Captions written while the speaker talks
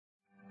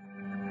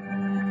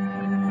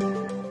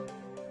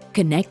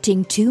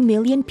Connecting 2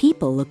 million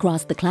people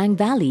across the Klang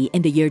Valley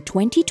in the year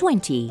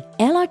 2020,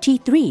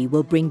 LRT3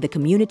 will bring the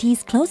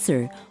communities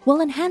closer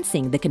while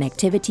enhancing the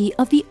connectivity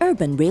of the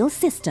urban rail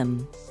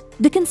system.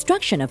 The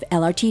construction of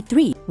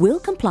LRT3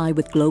 will comply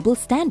with global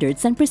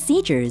standards and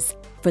procedures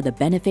for the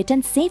benefit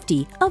and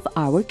safety of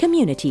our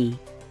community.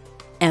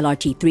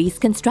 LRT3's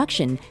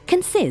construction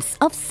consists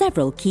of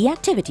several key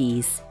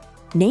activities,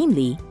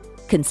 namely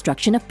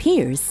construction of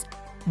piers,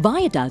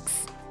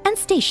 viaducts, and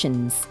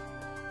stations.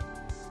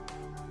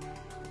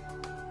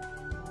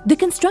 The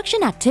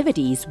construction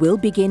activities will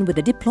begin with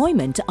the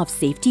deployment of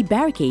safety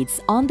barricades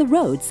on the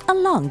roads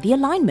along the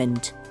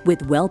alignment,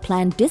 with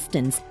well-planned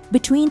distance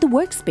between the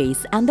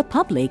workspace and the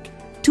public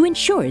to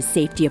ensure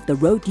safety of the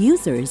road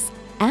users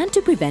and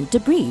to prevent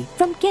debris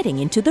from getting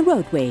into the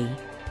roadway.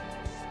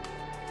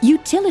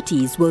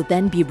 Utilities will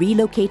then be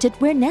relocated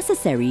where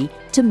necessary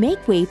to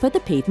make way for the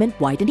pavement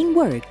widening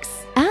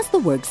works. As the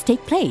works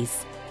take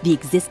place, the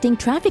existing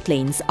traffic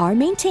lanes are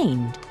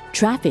maintained.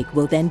 Traffic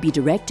will then be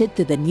directed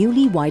to the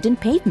newly widened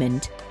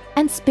pavement,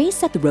 and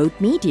space at the road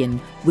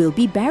median will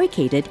be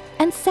barricaded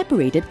and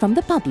separated from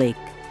the public.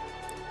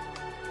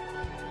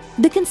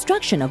 The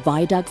construction of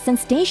viaducts and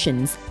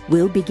stations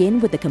will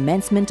begin with the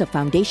commencement of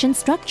foundation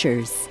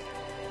structures.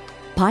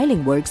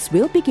 Piling works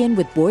will begin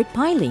with board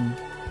piling,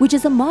 which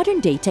is a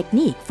modern-day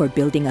technique for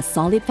building a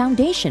solid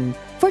foundation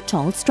for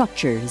tall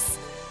structures.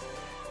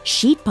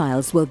 Sheet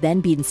piles will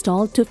then be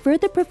installed to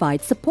further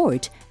provide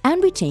support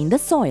and retain the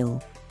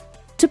soil.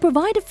 To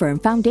provide a firm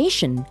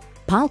foundation,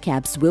 pile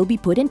caps will be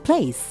put in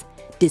place,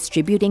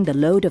 distributing the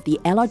load of the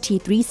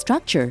LRT3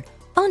 structure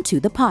onto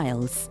the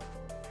piles.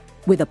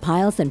 With the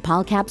piles and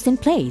pile caps in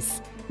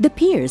place, the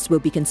piers will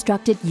be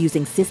constructed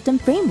using system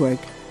framework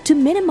to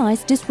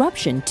minimize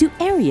disruption to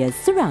areas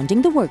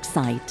surrounding the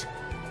worksite.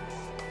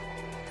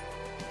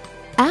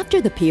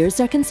 After the piers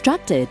are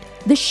constructed,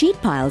 the sheet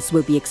piles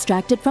will be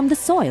extracted from the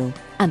soil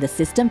and the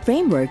system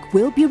framework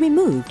will be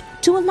removed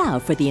to allow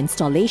for the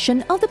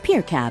installation of the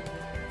pier cap.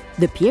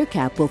 The pier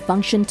cap will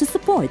function to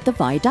support the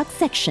viaduct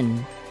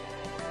section.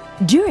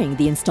 During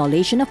the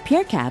installation of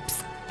pier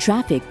caps,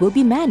 traffic will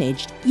be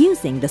managed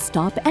using the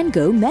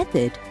stop-and-go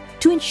method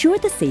to ensure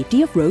the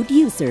safety of road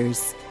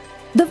users.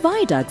 The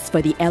viaducts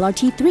for the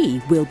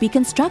LRT3 will be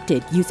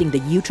constructed using the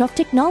UTROF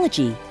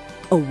technology,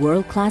 a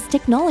world-class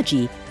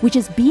technology which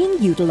is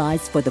being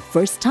utilized for the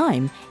first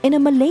time in a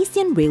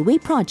Malaysian railway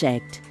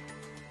project.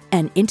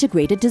 An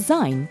integrated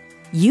design,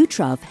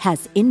 UTROF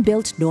has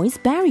inbuilt noise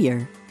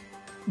barrier.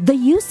 The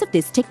use of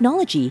this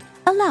technology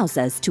allows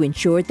us to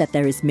ensure that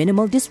there is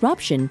minimal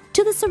disruption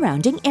to the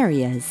surrounding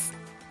areas.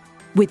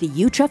 With the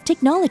UTROF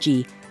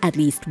technology, at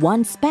least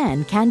one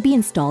span can be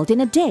installed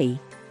in a day,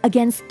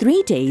 against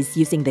 3 days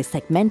using the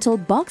segmental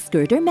box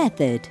girder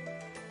method.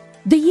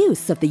 The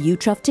use of the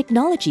UTROF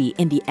technology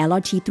in the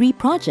LRT3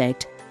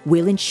 project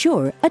will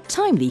ensure a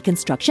timely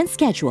construction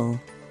schedule.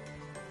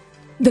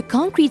 The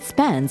concrete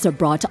spans are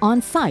brought on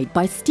site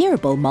by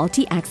steerable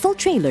multi-axle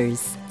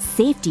trailers.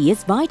 Safety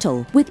is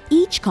vital, with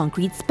each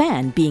concrete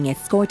span being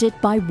escorted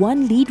by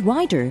one lead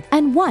rider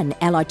and one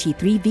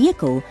LRT3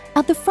 vehicle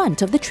at the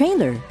front of the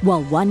trailer,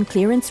 while one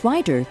clearance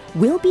rider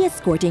will be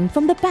escorting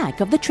from the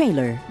back of the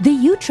trailer. The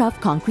UTROF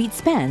concrete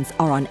spans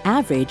are on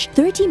average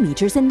 30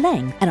 meters in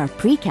length and are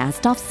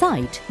precast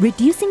off-site,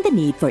 reducing the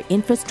need for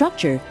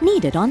infrastructure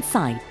needed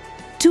on-site.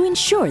 To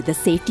ensure the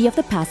safety of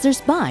the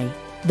passers-by,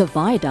 the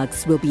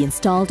viaducts will be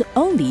installed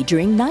only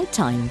during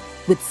nighttime,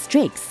 with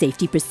strict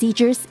safety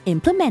procedures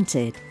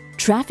implemented.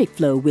 Traffic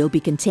flow will be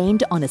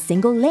contained on a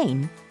single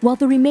lane, while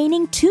the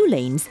remaining 2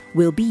 lanes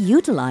will be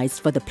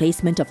utilized for the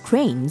placement of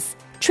cranes,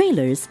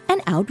 trailers,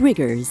 and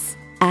outriggers.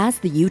 As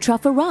the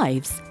UTROF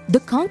arrives, the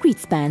concrete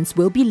spans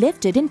will be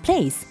lifted in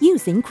place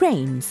using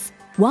cranes.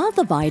 While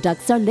the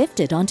viaducts are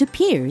lifted onto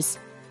piers,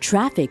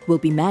 traffic will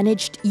be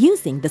managed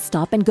using the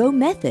stop-and-go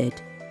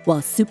method,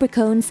 while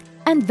supercones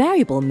and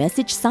variable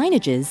message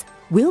signages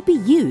will be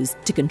used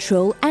to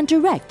control and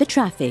direct the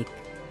traffic.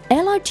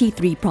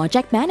 LRT3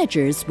 project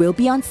managers will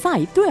be on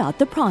site throughout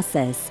the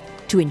process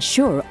to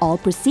ensure all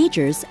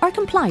procedures are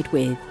complied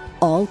with.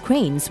 All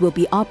cranes will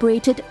be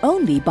operated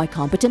only by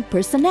competent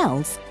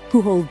personnel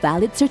who hold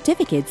valid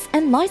certificates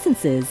and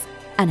licenses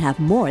and have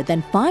more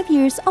than 5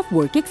 years of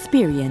work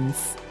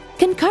experience.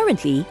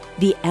 Concurrently,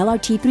 the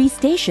LRT3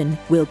 station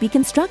will be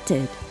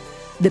constructed.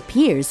 The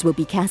piers will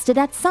be casted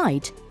at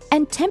site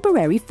and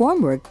temporary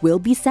formwork will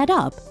be set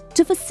up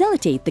to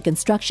facilitate the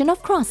construction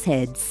of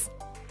crossheads.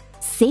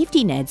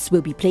 Safety nets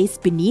will be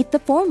placed beneath the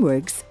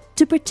formworks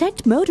to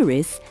protect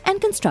motorists and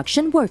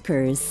construction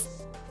workers.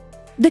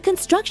 The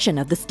construction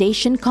of the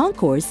station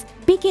concourse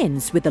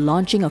begins with the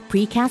launching of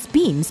precast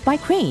beams by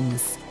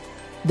cranes.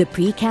 The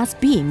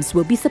precast beams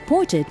will be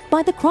supported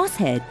by the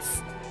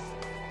crossheads.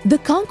 The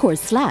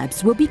concourse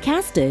slabs will be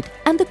casted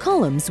and the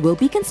columns will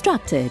be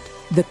constructed.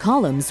 The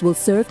columns will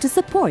serve to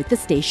support the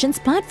station's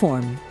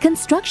platform.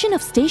 Construction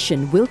of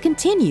station will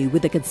continue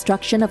with the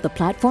construction of the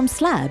platform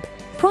slab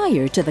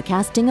prior to the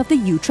casting of the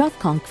UTROF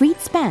concrete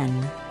span.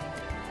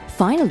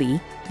 Finally,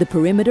 The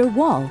perimeter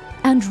wall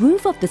and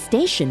roof of the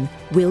station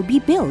will be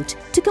built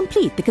to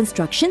complete the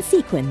construction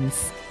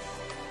sequence.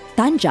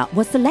 Tanja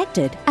was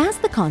selected as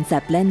the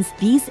concept lends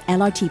these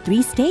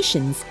LRT3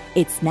 stations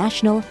its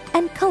national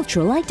and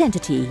cultural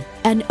identity.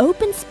 An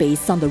open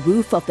space on the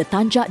roof of the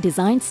Tanja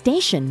design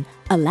station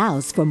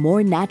allows for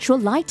more natural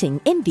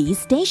lighting in these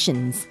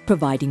stations,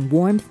 providing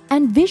warmth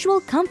and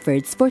visual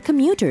comforts for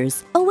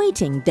commuters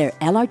awaiting their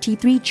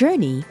LRT3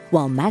 journey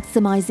while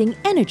maximizing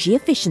energy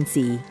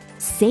efficiency.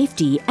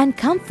 Safety and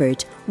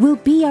comfort will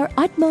be our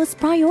utmost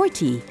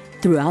priority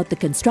throughout the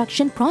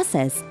construction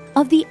process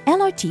of the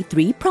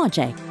LRT3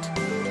 project.